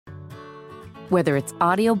Whether it's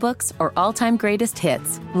audiobooks or all-time greatest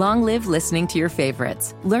hits, long live listening to your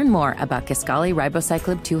favorites. Learn more about Kisqali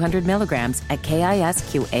Ribociclib 200 milligrams at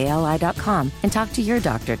KISQALI.com and talk to your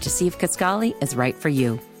doctor to see if Kisqali is right for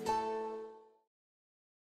you.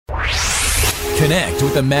 Connect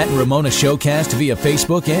with the Matt and Ramona Showcast via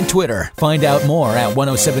Facebook and Twitter. Find out more at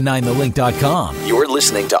 1079thelink.com. You're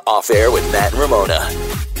listening to Off Air with Matt and Ramona.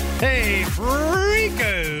 Hey,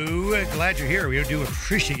 Frico. Glad you're here. We do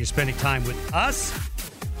appreciate you spending time with us.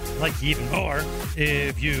 I'd like you even more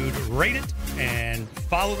if you'd rate it and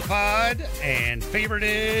follow the pod and favorite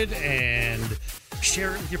it and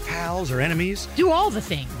share it with your pals or enemies. Do all the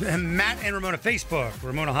things. Matt and Ramona Facebook,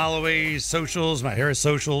 Ramona Holloway's socials, Matt Harris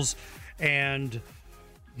socials. And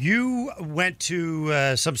you went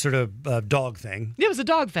to some sort of dog thing. It was a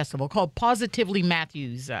dog festival called Positively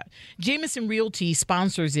Matthews. Jameson Realty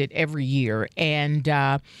sponsors it every year. And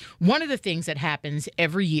one of the things that happens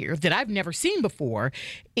every year that I've never seen before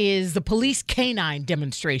is the police canine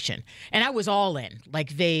demonstration. And I was all in.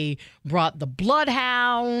 Like, they brought the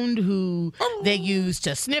bloodhound who they used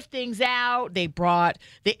to sniff things out. They brought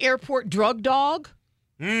the airport drug dog.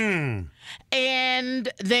 And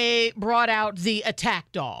they brought out the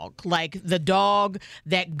attack dog, like the dog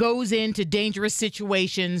that goes into dangerous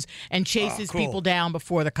situations and chases people down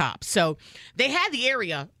before the cops. So they had the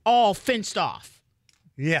area all fenced off.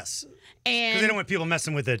 Yes. And because they don't want people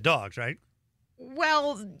messing with their dogs, right?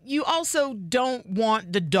 Well, you also don't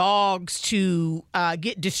want the dogs to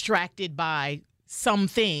get distracted by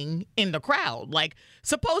something in the crowd. Like,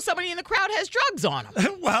 suppose somebody in the crowd has drugs on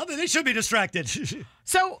them. Well, then they should be distracted.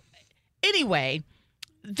 So, anyway,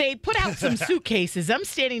 they put out some suitcases. I'm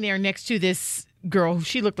standing there next to this girl.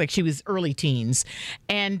 She looked like she was early teens.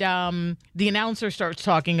 And the announcer starts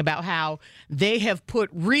talking about how they have put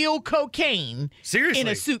real cocaine in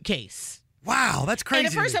a suitcase. Wow, that's crazy.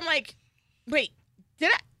 And at first I'm like, wait,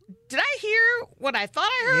 did I hear what I thought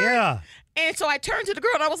I heard? Yeah. And so I turned to the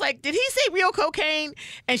girl and I was like, did he say real cocaine?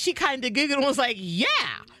 And she kind of giggled and was like, yeah.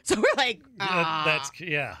 So we're like,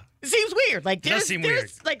 yeah. It seems weird. Like, there's weird.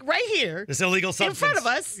 Like right here, this illegal substance in front of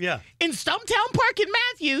us, in Stumptown Park in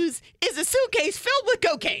Matthews, is a suitcase filled with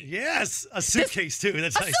cocaine. Yes, a suitcase too.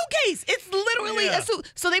 That's a suitcase. It's literally a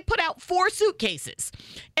suit. So they put out 4 suitcases,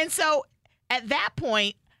 and so at that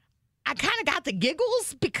point, I kind of got the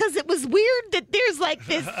giggles because it was weird that there's like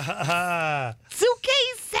this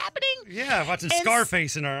suitcase happening. Yeah, watching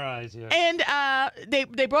Scarface in our eyes. Yeah. And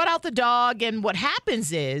they brought out the dog, and what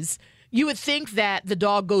happens is you would think that the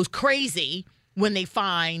dog goes crazy when they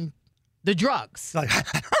find the drugs. Like,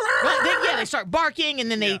 they start barking,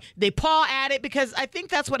 and then they paw at it because I think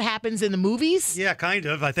that's what happens in the movies. Yeah, kind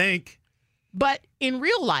of, I think. But in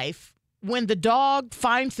real life, when the dog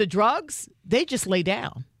finds the drugs, they just lay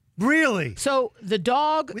down. Really? So the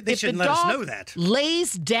dog, they shouldn't let us know that,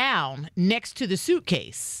 lays down next to the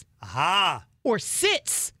suitcase, or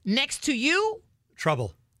sits next to you,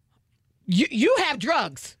 trouble. You have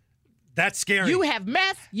drugs. That's scary. You have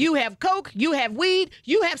meth, you have coke, you have weed,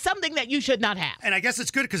 you have something that you should not have. And I guess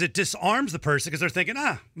it's good because it disarms the person because they're thinking,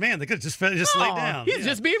 man, they could just lay down. He's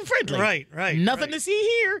just being friendly. Right. Nothing to see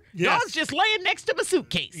here. Yes. Dog's just laying next to my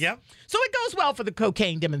suitcase. Yep. So it goes well for the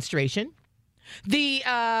cocaine demonstration. The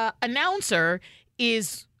announcer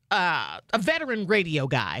is a veteran radio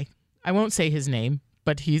guy. I won't say his name,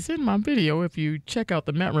 but he's in my video if you check out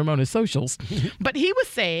the Matt Ramona socials. But he was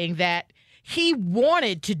saying that he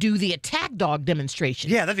wanted to do the attack dog demonstration.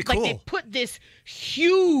 Yeah, that'd be cool. Like, they put this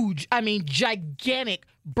huge, gigantic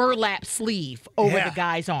burlap sleeve over the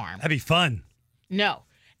guy's arm. That'd be fun. No.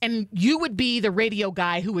 And you would be the radio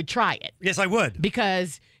guy who would try it. Yes, I would.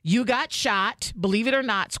 Because you got shot, believe it or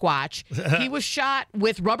not, Squatch. He was shot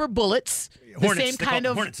with rubber bullets. The same kind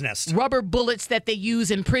of hornet's nest rubber bullets that they use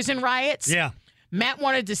in prison riots. Yeah. Matt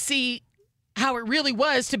wanted to see how it really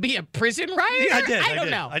was to be a prison rioter. Yeah, I did. I don't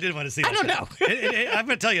know. I did want to see that. I don't know. I'm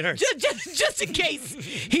going to tell you it hurts. Just in case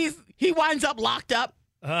he winds up locked up.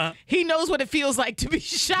 He knows what it feels like to be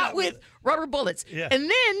shot with rubber bullets. Yeah. And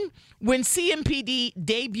then when CMPD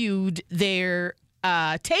debuted their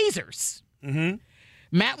tasers,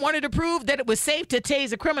 Matt wanted to prove that it was safe to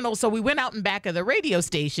tase a criminal, so we went out in back of the radio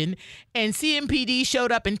station, and CMPD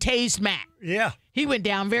showed up and tased Matt. Yeah. He went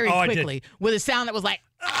down very quickly with a sound that was like,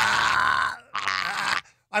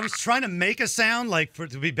 I was trying to make a sound like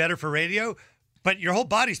to be better for radio, but your whole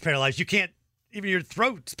body's paralyzed. You can't, even your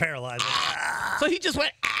throat's paralyzed. So he just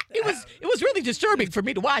went, It was really disturbing for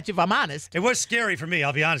me to watch, if I'm honest. It was scary for me,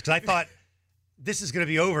 I'll be honest, because I thought this is going to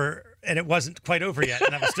be over, and it wasn't quite over yet.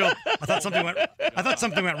 And I thought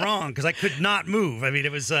something went wrong because I could not move. I mean,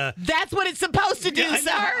 it was. That's what it's supposed to do, I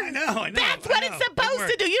sir. I know. That's what it's supposed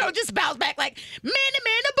to do. You don't just bounce back like, man,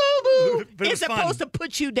 boo-boo. But it It's was fun. supposed to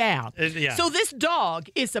put you down. Yeah. So this dog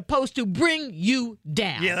is supposed to bring you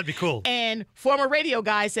down. Yeah, that'd be cool. And former radio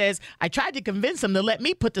guy says, I tried to convince him to let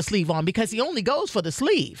me put the sleeve on because he only goes for the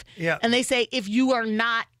sleeve. Yeah. And they say if you are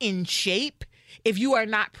not in shape, if you are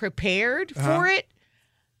not prepared for it,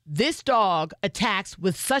 this dog attacks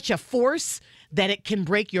with such a force that it can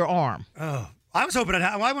break your arm. Oh, I was hoping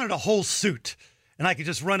I wanted a whole suit, and I could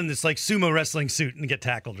just run in this like sumo wrestling suit and get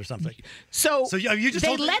tackled or something. So you just they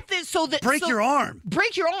told me- let this so that break your arm.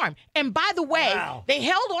 Break your arm. And by the way, Wow. they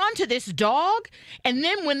held on to this dog, and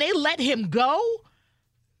then when they let him go,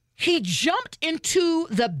 he jumped into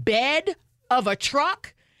the bed of a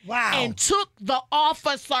truck. Wow. And took the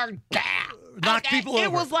officer down. Knocked people It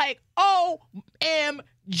over. was like,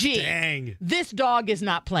 OMG. Dang. This dog is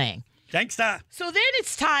not playing. Gangsta. So then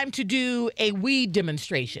it's time to do a weed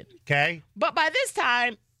demonstration. Okay. But by this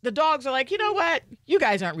time, the dogs are like, you know what? You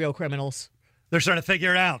guys aren't real criminals. They're starting to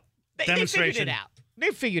figure it out. They Demonstration. figured it out. They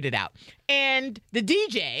figured it out. And the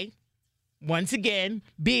DJ, once again,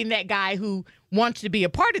 being that guy who wants to be a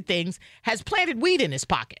part of things, has planted weed in his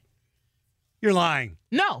pocket. You're lying.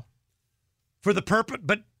 No, For the purpose,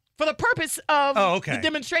 but for the purpose of okay. the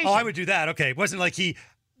demonstration. Oh, I would do that. Okay. It wasn't like he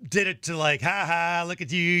did it to like, ha ha, look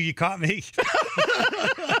at you, you caught me.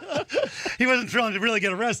 He wasn't trying to really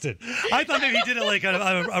get arrested. I thought maybe he did it like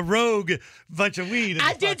a rogue bunch of weed. In I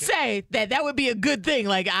his did pocket. say that would be a good thing.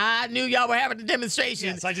 Like, I knew y'all were having a demonstration.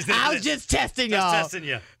 Yes, I just did was this. just testing Just y'all. testing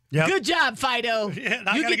you. Yep. Good job, Fido. Yeah,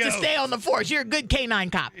 I you gotta get to go. stay on the force. You're a good canine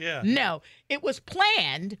cop. Yeah. No, it was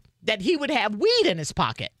planned that he would have weed in his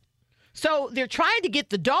pocket. So they're trying to get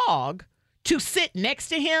the dog to sit next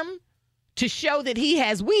to him to show that he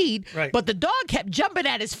has weed. Right. But the dog kept jumping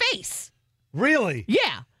at his face. Really?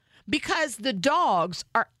 Yeah, because the dogs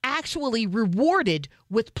are actually rewarded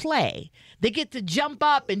with play. They get to jump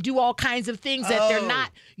up and do all kinds of things that they're Oh.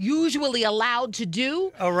 not usually allowed to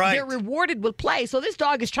do. Oh, right. They're rewarded with play. So this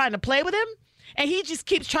dog is trying to play with him, and he just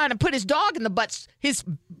keeps trying to put his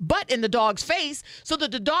butt in the dog's face so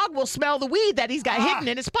that the dog will smell the weed that he's got hidden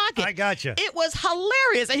in his pocket. I gotcha. It was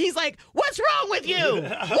hilarious. And he's like, "What's wrong with you?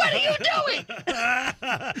 What are you doing?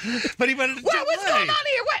 But he wanted to What's going on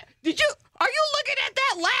here? Are you looking at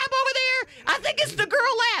that lab over there? I think it's the girl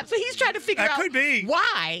lab." So he's trying to figure That out could be.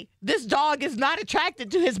 why this dog is not attracted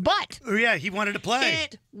to his butt. Oh, yeah, he wanted to play.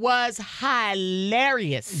 It was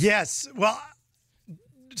hilarious. Yes. Well,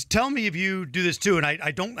 tell me if you do this too. And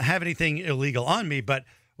I don't have anything illegal on me, but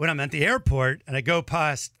when I'm at the airport and I go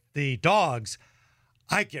past the dogs,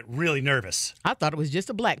 I get really nervous. I thought it was just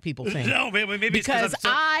a black people thing. No, maybe it's Because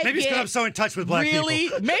because I'm so in touch with black people.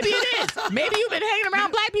 Maybe it is. Maybe you've been hanging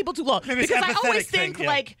around black people too long. Maybe it's Because I always empathetic thing, think yeah.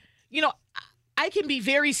 like, I can be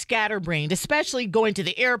very scatterbrained, especially going to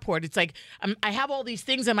the airport. It's like I have all these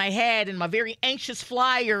things in my head and my very anxious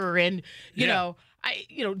flyer, and did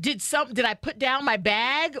I put down my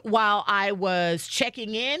bag while I was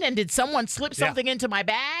checking in, and did someone slip something into my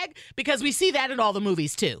bag? Because we see that in all the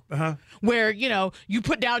movies too, where you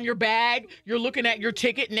put down your bag, you're looking at your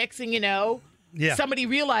ticket, next thing you know. Yeah. Somebody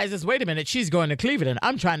realizes, wait a minute, she's going to Cleveland.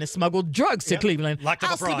 I'm trying to smuggle drugs to Cleveland. Locked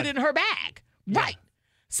up I'll slip abroad. it in her bag. Right.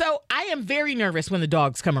 So I am very nervous when the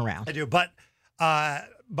dogs come around. I do, but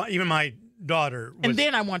even my daughter was, And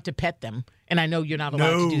then I want to pet them. And I know you're not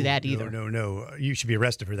allowed to do that either. No. You should be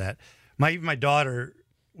arrested for that. My daughter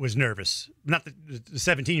was nervous. Not the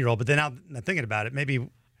 17-year-old, but then now I'm thinking about it, maybe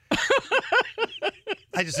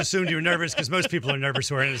I just assumed you were nervous because most people are nervous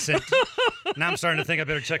who are innocent. Now I'm starting to think I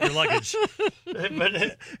better check your luggage.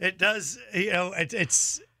 But it does,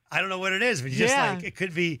 it's I don't know what it is, but you just like, it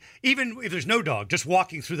could be, even if there's no dog, just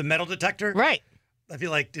walking through the metal detector. Right. I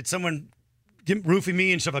feel like, did someone roofie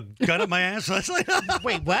me and shove a gun up my ass? That's like,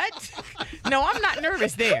 Wait, what? No, I'm not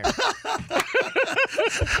nervous there.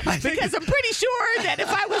 Because I'm pretty sure that if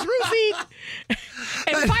I was roofied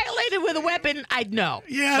and violated with a weapon, I'd know.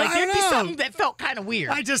 Yeah, like I there'd be know. something that felt kind of weird.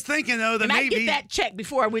 I'm just thinking, though, that and I maybe. get that checked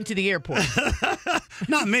before I went to the airport.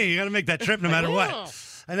 Not me. You got to make that trip no matter what.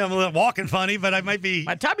 I know I'm a little walking funny, but I might be.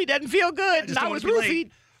 My tummy doesn't feel good, and just I don't was wanna be late.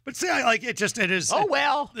 roofied. But see, it is. Oh,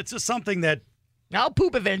 well. It's just something that I'll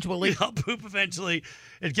poop eventually. I'll poop eventually.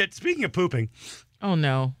 Speaking of pooping, Oh,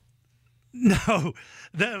 no. no,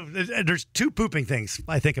 there's two pooping things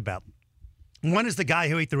I think about. One is the guy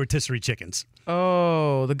who ate the rotisserie chickens.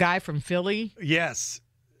 Oh, the guy from Philly? Yes.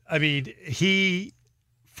 I mean,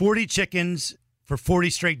 40 chickens for 40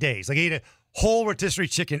 straight days. Like, he ate a whole rotisserie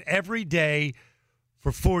chicken every day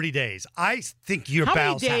for 40 days. I think your How many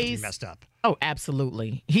bowels have to be days- messed up. Oh,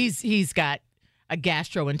 absolutely. He's got a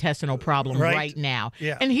gastrointestinal problem right now.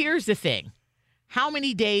 Yeah. And here's the thing. How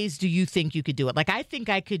many days do you think you could do it? Like, I think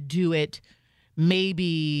I could do it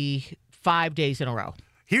maybe 5 days in a row.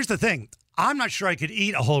 Here's the thing. I'm not sure I could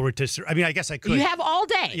eat a whole rotisserie. I mean, I guess I could. You have all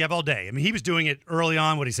day. You have all day. I mean, he was doing it early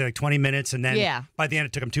on, what he said, like 20 minutes, and then by the end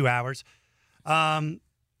it took him 2 hours.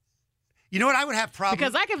 You know what? I would have problems.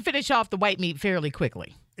 Because I can finish off the white meat fairly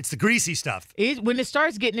quickly. It's the greasy stuff. When it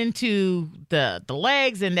starts getting into the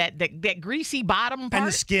legs and that greasy bottom part. And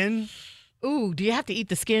the skin. Ooh, do you have to eat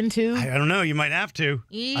the skin too? I don't know. You might have to.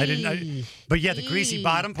 But yeah, the greasy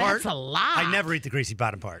bottom part. That's a lot. I never eat the greasy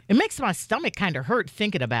bottom part. It makes my stomach kind of hurt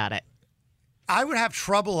thinking about it. I would have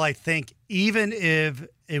trouble, I think, even if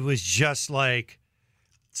it was just like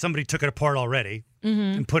somebody took it apart already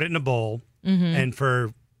and put it in a bowl, and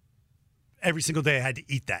for every single day I had to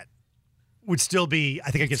eat that. Would still be, I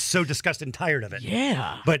think I get so disgusted and tired of it.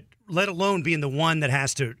 Yeah. But let alone being the one that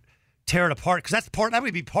has to tear it apart, because that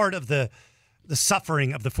would be part of the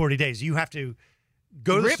suffering of the 40 days. You have to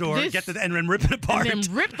go to the store, and then rip it apart. And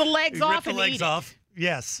then rip the legs off and eat it.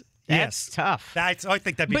 Yes. That's tough. I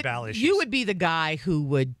think that'd be bowel issues. You would be the guy who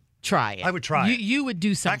would try it. I would try it. You would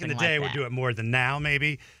do something back in the like day, I would do it more than now,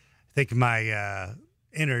 maybe. I think my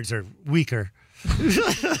innards are weaker.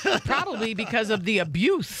 Probably because of the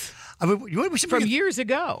abuse I mean, we should from years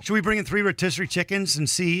ago. Should we bring in 3 rotisserie chickens and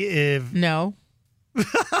see if... No.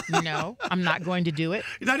 No, I'm not going to do it.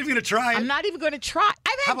 You're not even going to try it? I'm not even going to try.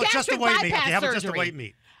 I've How had about just the gastric white meat? bypass Okay, how about surgery. just the white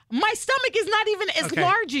meat? My stomach is not even as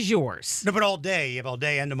large as yours. No, but all day. You have all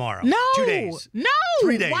day and tomorrow. No. 2 days. No.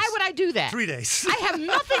 3 days. Why would I do that? 3 days. I have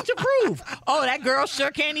nothing to prove. Oh, that girl sure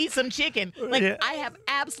can't eat some chicken. Like, I have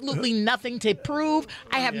absolutely nothing to prove.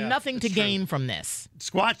 I have nothing to gain from this.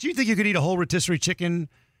 Squatch, do you think you could eat a whole rotisserie chicken?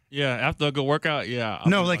 Yeah, after a good workout, yeah.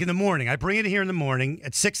 No, like in the morning. I bring it here in the morning.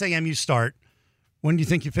 At 6 a.m. you start. When do you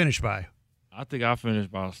think you finish by? I think I'll finish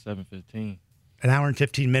by 7:15. An hour and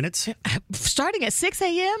 15 minutes? Starting at 6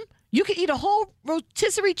 a.m.? You could eat a whole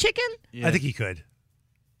rotisserie chicken? Yeah. I think you could.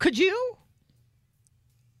 Could you?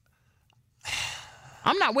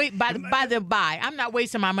 I'm not I'm not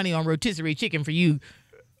wasting my money on rotisserie chicken for you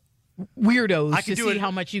weirdos to see how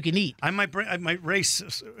much you can eat. I might race.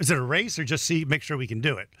 Is it a race or just make sure we can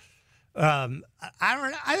do it? I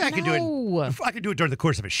can do it. I can do it during the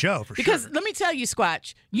course of a show for sure. Because let me tell you,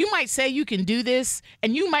 Squatch, you might say you can do this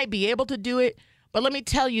and you might be able to do it. But let me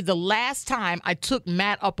tell you, the last time I took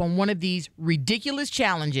Matt up on one of these ridiculous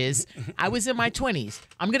challenges, I was in my 20s.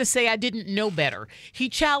 I'm going to say I didn't know better. He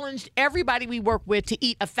challenged everybody we work with to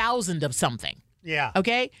eat 1,000 of something. Yeah.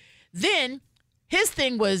 Okay? Then his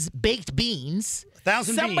thing was baked beans.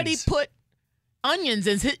 1,000 Somebody beans. put onions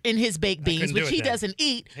in his baked beans, which he doesn't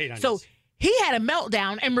eat. So he had a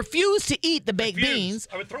meltdown and refused to eat the baked beans.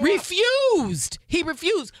 I would throw Refused. He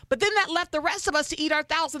refused. But then that left the rest of us to eat our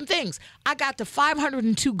 1,000 things. I got to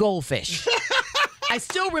 502 goldfish. I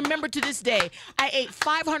still remember to this day, I ate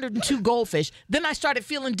 502 goldfish. Then I started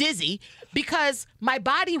feeling dizzy because my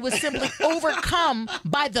body was simply overcome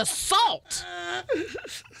by the salt.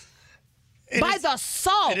 The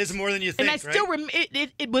salt. It is more than you think, And I still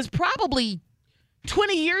it was probably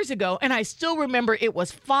 20 years ago, and I still remember it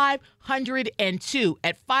was 502.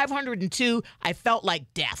 At 502, I felt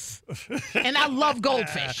like death. And I love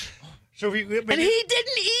goldfish. And he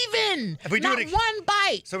didn't even. Not one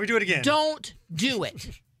bite. So we do it again. Don't do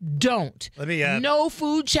it. Don't. Let me. No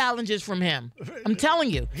food challenges from him. I'm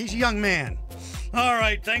telling you. He's a young man. All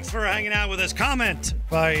right. Thanks for hanging out with us. Comment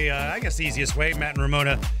by, I guess, the easiest way, Matt and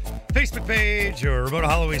Ramona Facebook page or Ramona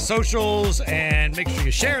Holloway socials. And make sure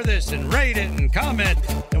you share this and rate it and comment.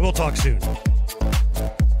 And we'll talk soon.